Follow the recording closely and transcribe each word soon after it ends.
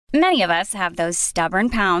Many of us have those stubborn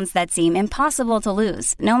pounds that seem impossible to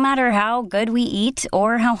lose, no matter how good we eat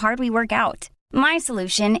or how hard we work out. My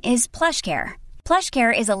solution is PlushCare.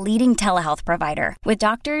 PlushCare is a leading telehealth provider with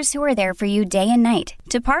doctors who are there for you day and night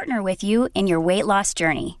to partner with you in your weight loss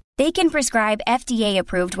journey. They can prescribe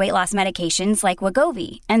FDA-approved weight loss medications like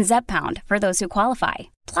Wegovy and Zepbound for those who qualify.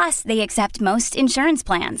 Plus, they accept most insurance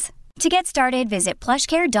plans. To get started, visit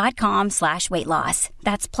plushcare.com/weightloss.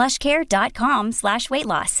 That's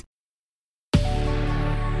plushcare.com/weightloss.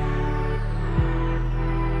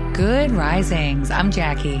 Good risings. I'm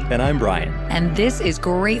Jackie. And I'm Brian. And this is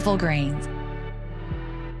Grateful Grains.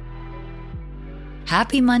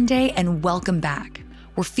 Happy Monday and welcome back.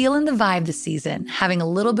 We're feeling the vibe this season, having a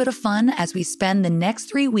little bit of fun as we spend the next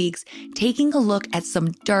 3 weeks taking a look at some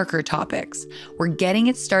darker topics. We're getting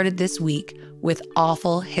it started this week with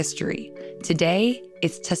awful history. Today,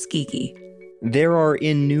 it's Tuskegee. There are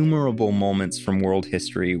innumerable moments from world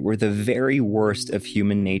history where the very worst of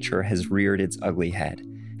human nature has reared its ugly head.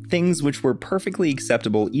 Things which were perfectly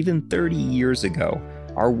acceptable even 30 years ago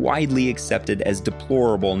are widely accepted as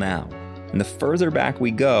deplorable now. And the further back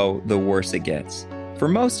we go, the worse it gets. For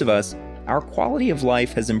most of us, our quality of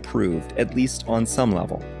life has improved, at least on some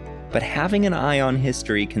level. But having an eye on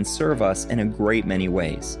history can serve us in a great many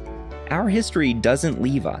ways. Our history doesn't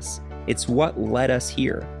leave us. It's what led us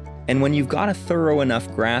here. And when you've got a thorough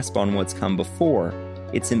enough grasp on what's come before,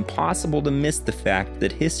 it's impossible to miss the fact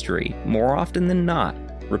that history, more often than not,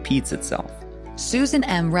 repeats itself. Susan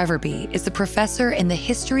M. Reverby is the professor in the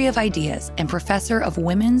History of Ideas and professor of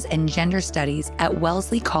Women's and Gender Studies at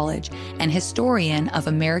Wellesley College and historian of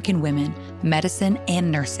American women, medicine,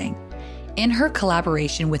 and nursing. In her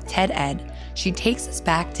collaboration with TED Ed, she takes us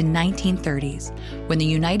back to 1930s, when the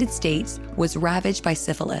United States was ravaged by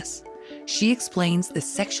syphilis. She explains the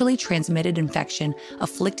sexually transmitted infection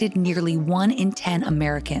afflicted nearly 1 in 10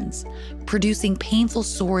 Americans, producing painful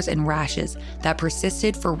sores and rashes that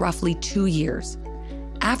persisted for roughly 2 years.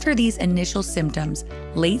 After these initial symptoms,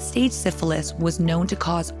 late-stage syphilis was known to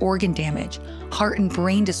cause organ damage, heart and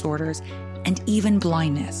brain disorders, and even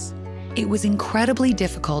blindness. It was incredibly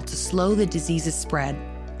difficult to slow the disease's spread.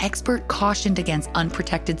 Experts cautioned against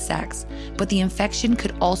unprotected sex, but the infection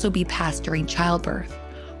could also be passed during childbirth.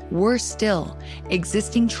 Worse still,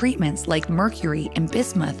 existing treatments like mercury and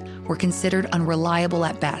bismuth were considered unreliable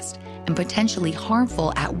at best and potentially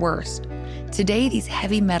harmful at worst. Today, these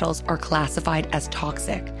heavy metals are classified as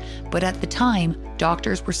toxic, but at the time,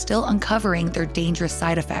 doctors were still uncovering their dangerous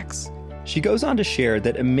side effects. She goes on to share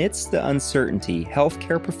that amidst the uncertainty,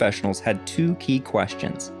 healthcare professionals had 2 key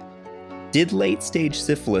questions. Did late-stage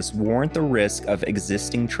syphilis warrant the risk of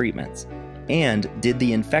existing treatments? And did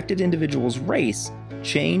the infected individual's race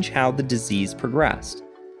change how the disease progressed?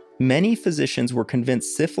 Many physicians were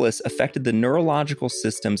convinced syphilis affected the neurological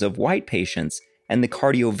systems of white patients and the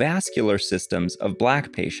cardiovascular systems of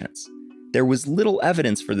black patients. There was little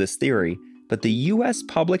evidence for this theory, but the U.S.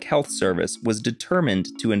 Public Health Service was determined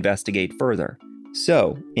to investigate further.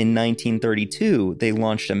 So, in 1932, they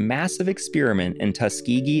launched a massive experiment in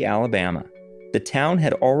Tuskegee, Alabama. The town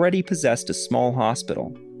had already possessed a small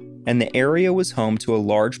hospital, and the area was home to a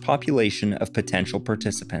large population of potential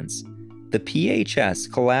participants. The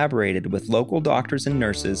PHS collaborated with local doctors and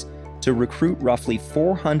nurses to recruit roughly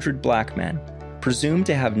 400 black men, presumed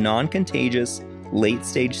to have non-contagious,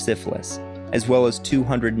 late-stage syphilis, as well as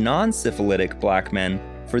 200 non-syphilitic black men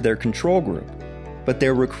for their control group. But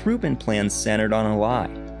their recruitment plans centered on a lie.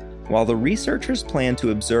 While the researchers planned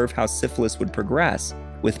to observe how syphilis would progress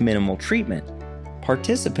with minimal treatment,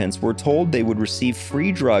 participants were told they would receive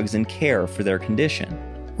free drugs and care for their condition.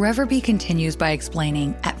 Reverby continues by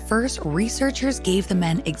explaining, at first, researchers gave the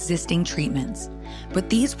men existing treatments, but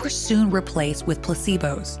these were soon replaced with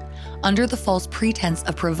placebos. Under the false pretense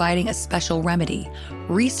of providing a special remedy,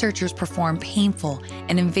 researchers performed painful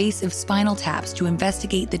and invasive spinal taps to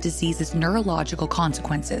investigate the disease's neurological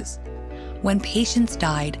consequences. When patients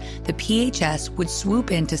died, the PHS would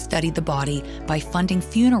swoop in to study the body by funding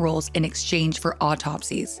funerals in exchange for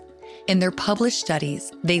autopsies. In their published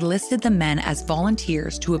studies, they listed the men as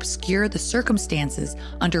volunteers to obscure the circumstances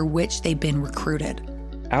under which they'd been recruited.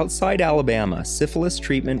 Outside Alabama, syphilis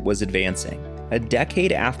treatment was advancing. A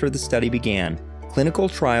decade after the study began, clinical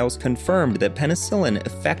trials confirmed that penicillin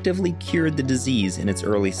effectively cured the disease in its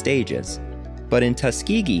early stages. But in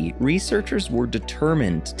Tuskegee, researchers were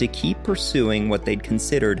determined to keep pursuing what they'd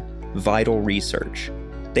considered vital research.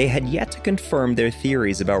 They had yet to confirm their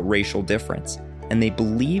theories about racial difference, and they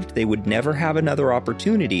believed they would never have another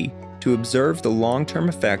opportunity to observe the long-term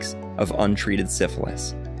effects of untreated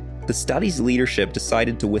syphilis. The study's leadership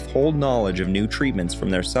decided to withhold knowledge of new treatments from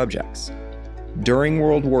their subjects. During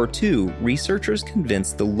World War II, researchers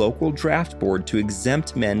convinced the local draft board to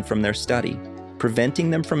exempt men from their study, preventing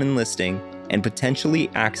them from enlisting and potentially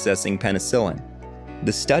accessing penicillin.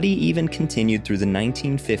 The study even continued through the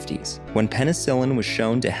 1950s, when penicillin was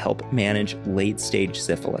shown to help manage late-stage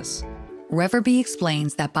syphilis. Reverby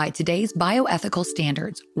explains that by today's bioethical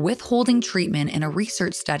standards, withholding treatment in a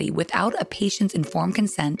research study without a patient's informed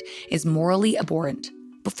consent is morally abhorrent.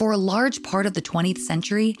 But for a large part of the 20th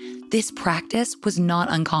century, this practice was not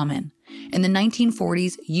uncommon. In the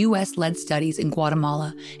 1940s, U.S.-led studies in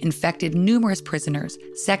Guatemala infected numerous prisoners,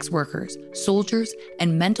 sex workers, soldiers,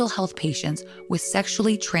 and mental health patients with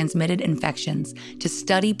sexually transmitted infections to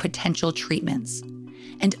study potential treatments.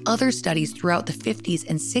 And other studies throughout the 50s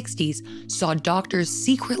and 60s saw doctors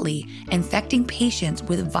secretly infecting patients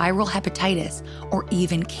with viral hepatitis or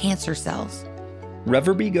even cancer cells.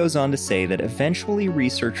 Reverby goes on to say that eventually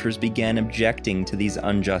researchers began objecting to these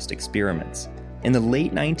unjust experiments. In the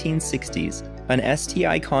late 1960s, an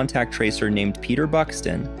STI contact tracer named Peter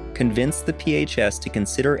Buxton convinced the PHS to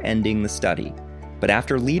consider ending the study. But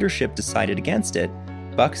after leadership decided against it,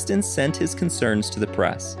 Buxton sent his concerns to the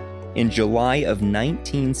press. In July of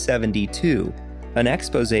 1972, an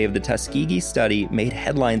expose of the Tuskegee study made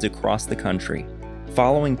headlines across the country.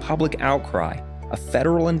 Following public outcry, a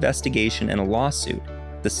federal investigation, and a lawsuit,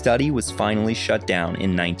 the study was finally shut down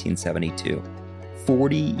in 1972.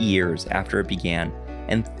 40 years after it began,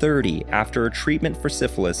 and 30 after a treatment for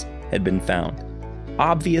syphilis had been found.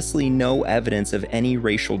 Obviously, no evidence of any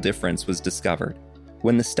racial difference was discovered.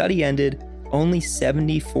 When the study ended, only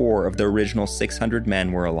 74 of the original 600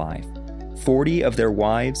 men were alive. 40 of their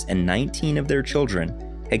wives and 19 of their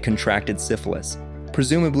children had contracted syphilis,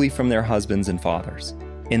 presumably from their husbands and fathers.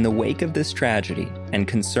 In the wake of this tragedy and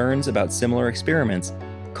concerns about similar experiments,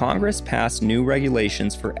 Congress passed new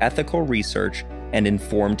regulations for ethical research and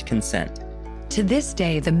informed consent. To this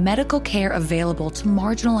day, the medical care available to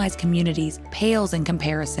marginalized communities pales in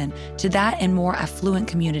comparison to that in more affluent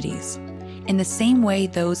communities. In the same way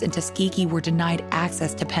those in Tuskegee were denied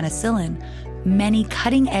access to penicillin, many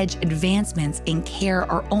cutting-edge advancements in care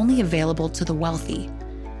are only available to the wealthy.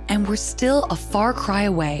 And we're still a far cry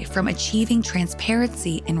away from achieving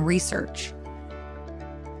transparency in research.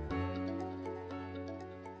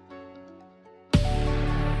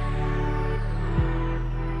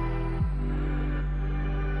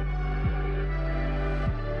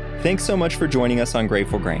 Thanks so much for joining us on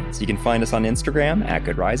Grateful Grains. You can find us on Instagram at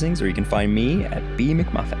Good Risings, or you can find me at B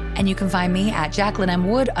McMuffin. And you can find me at Jacqueline M.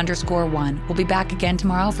 Wood _1. We'll be back again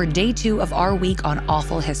tomorrow for day 2 of our week on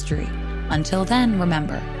awful history. Until then,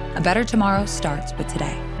 remember, a better tomorrow starts with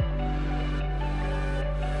today.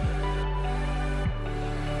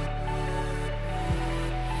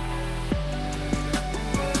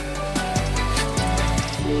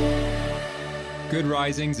 Good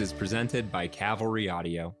Risings is presented by Cavalry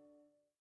Audio.